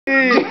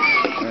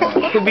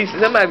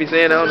Somebody be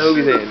saying, I don't know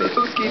who be saying that.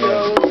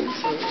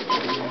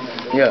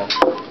 Yeah.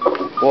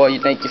 Boy, you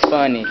think you're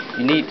funny.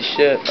 You need to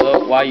shut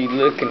up while you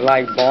looking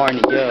like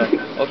Barney. Yeah.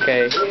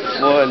 Okay.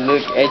 Boy,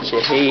 look at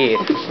your head.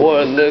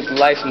 Boy, look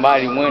like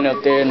somebody went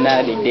up there and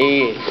now they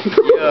dead.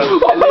 Yeah.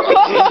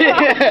 Look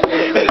at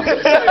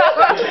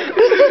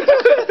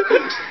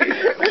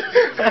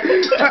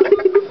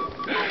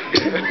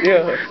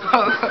yeah.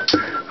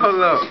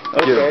 Hold up.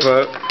 Okay. Yeah,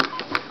 fuck.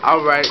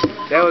 Alright,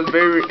 that was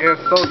very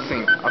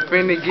insulting. I'm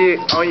finna get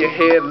on your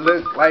head,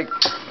 look like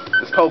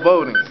it's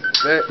foreboding.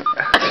 That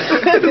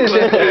He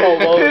said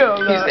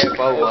foreboding. He said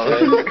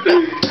foreboding.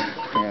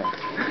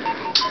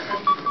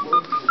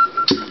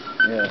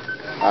 Yeah.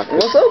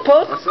 What's up,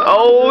 Puff?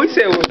 Oh, he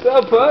said, what's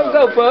up, Puff?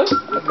 Go, Puff.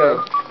 Okay.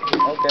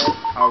 Okay.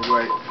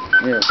 alright.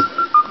 Yeah.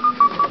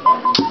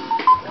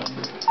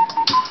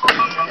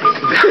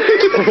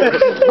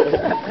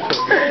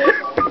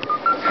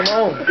 Come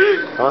on.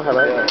 Go ahead,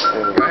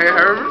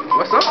 Herbert.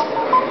 What's up?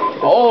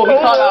 Oh, he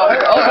caught out.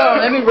 Hold on,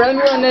 let me run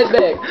that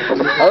back.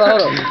 Hold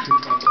on.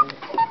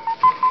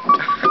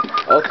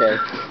 Okay.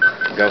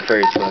 Go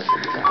first, Puff.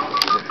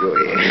 Go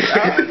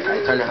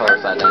ahead. Turn the hell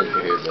upside down if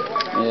you hear that.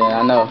 Yeah,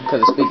 I know,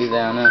 because the speaker's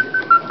down there.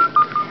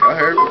 Go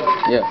Herbert.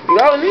 Yeah.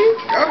 Go, me.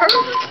 Go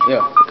Herbert.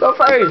 Yeah. Go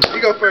first. You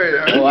go first,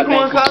 Herbert. Oh, I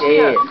think he's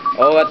scared.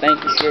 Oh, I think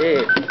he's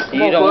scared.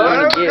 You don't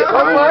want to get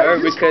on her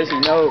because you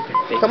know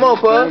that Come on,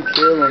 Puff.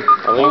 kill him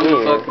on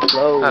the fucking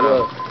floor,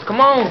 bro.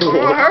 Come on. Come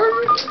on,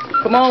 Herbert.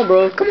 Come on,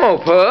 bro. Come on,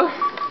 Puff.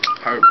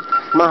 Herbert.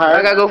 Come on,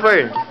 I gotta go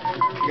first.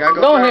 You gotta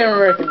go Go first. ahead and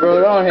wreck it,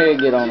 bro. Go ahead and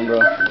get on him,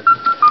 bro.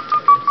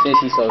 Since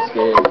he's so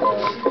scared, bro.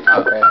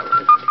 Okay.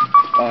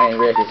 Go ahead and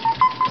wreck it.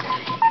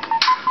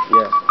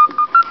 Yeah.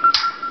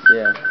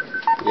 Yeah.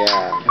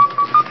 Yeah.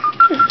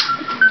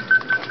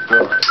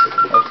 Yeah.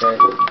 Okay.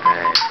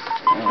 Alright.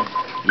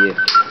 Yeah.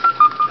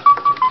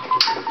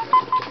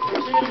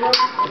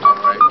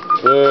 Alright.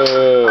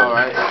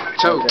 Alright.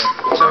 Choke. Okay.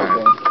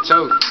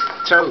 Choke.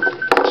 Choke.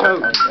 Choke.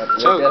 Choke.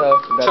 Choke.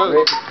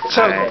 Choke.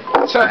 Choke.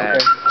 Choke.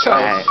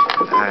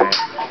 Alright.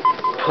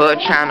 Puff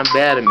trying to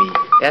battle me.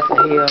 That's a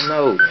hell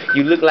no.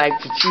 You look like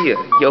Chichia.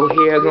 Your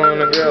hair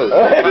gonna grow.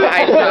 My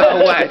eyes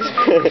gonna watch.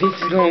 This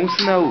is gonna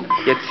snow.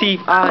 Your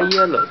teeth all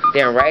yellow.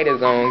 Then right is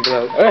gonna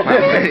glow. My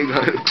body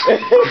gonna...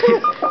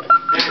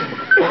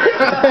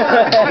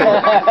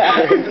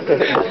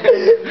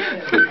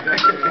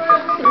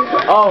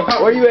 Oh,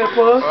 where you at,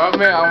 Puff? Oh,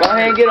 man, Go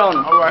ahead and get on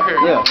him. I'm right here.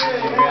 Yeah.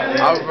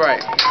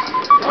 Alright.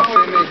 I'm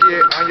finna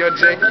get on your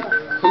jacket.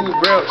 Who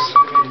reps?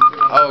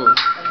 Oh.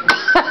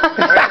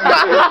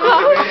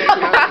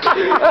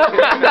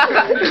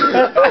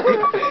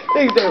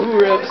 He said, who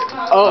rips?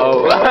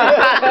 Oh.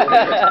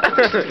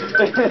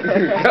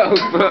 Go,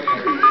 Puff.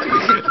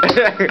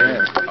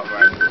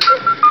 Alright.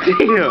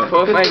 Damn.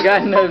 Puff ain't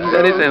got nothing. So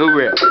they said who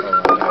rap?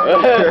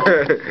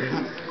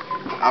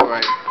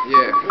 Alright.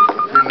 Yeah.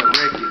 Finna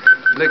wreck it.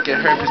 Look at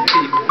Herbert's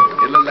teeth.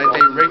 It look like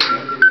they wrecked it.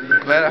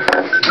 But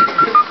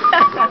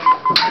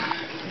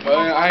I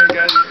ain't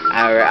got it.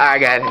 Alright, I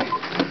got it.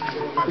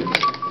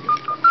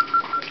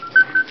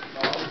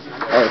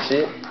 Oh,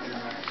 shit.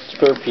 It's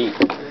per feet.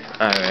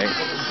 Alright.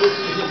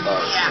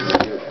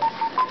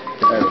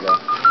 There we go.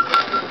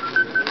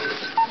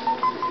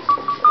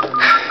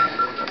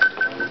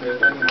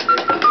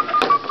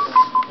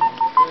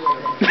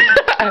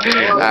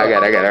 I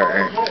got it,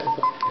 alright.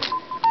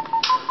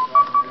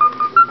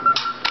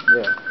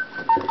 Yeah.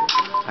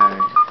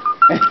 Alright.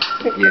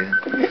 Yeah.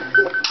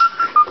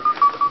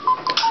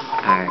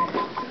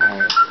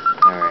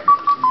 Alright.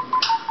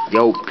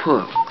 Yo,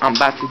 Puff, I'm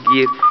about to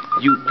give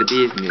you the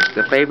business.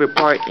 The favorite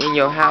part in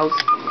your house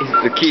is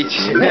the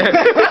kitchen.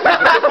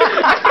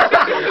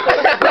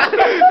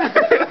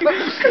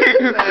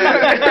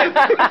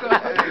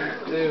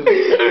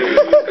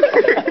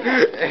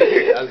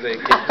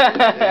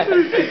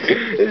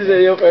 He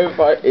said your favorite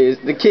part is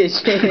the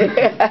kitchen.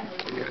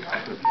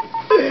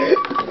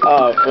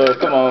 Oh, fuck,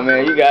 come on,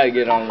 man. You gotta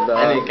get on the dog.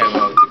 And he came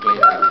out to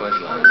clean up the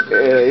punchlines.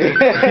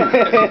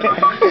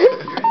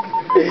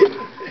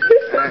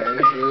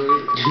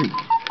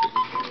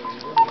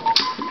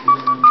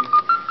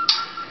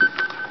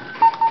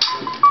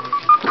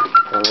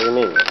 What do you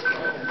mean?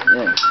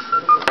 Yeah.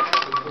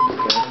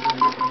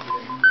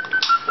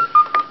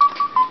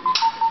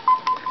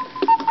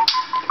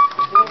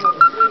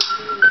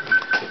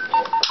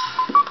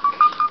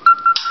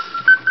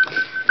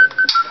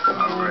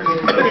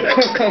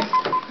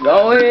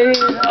 Go ahead.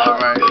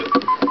 Alright.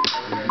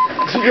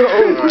 Yo.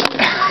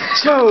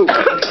 Choke.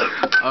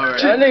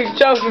 Alright. That nigga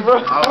choking, bro.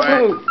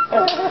 Alright.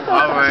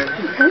 Alright.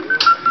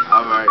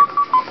 Alright.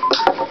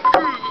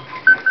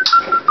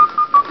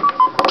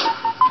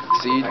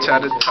 See you try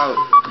to talk,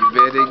 you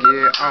better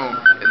get on.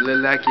 It look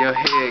like your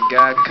head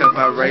got cut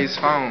by Ray's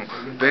phone.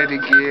 Better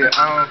get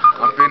on.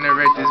 I'm finna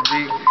wreck this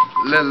beat.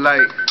 Look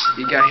like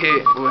you got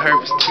hit with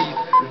Herbert's teeth.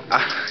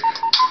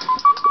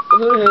 Who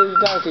the hell you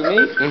talking to me?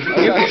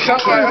 You can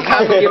talk like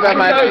I'm gonna get back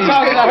my You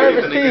talking to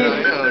Herbert's teeth?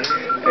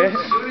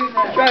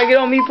 Trying to get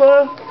on me,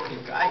 Puff?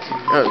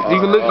 You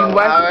can look, you can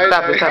watch it.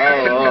 Stop it, stop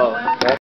it. Oh.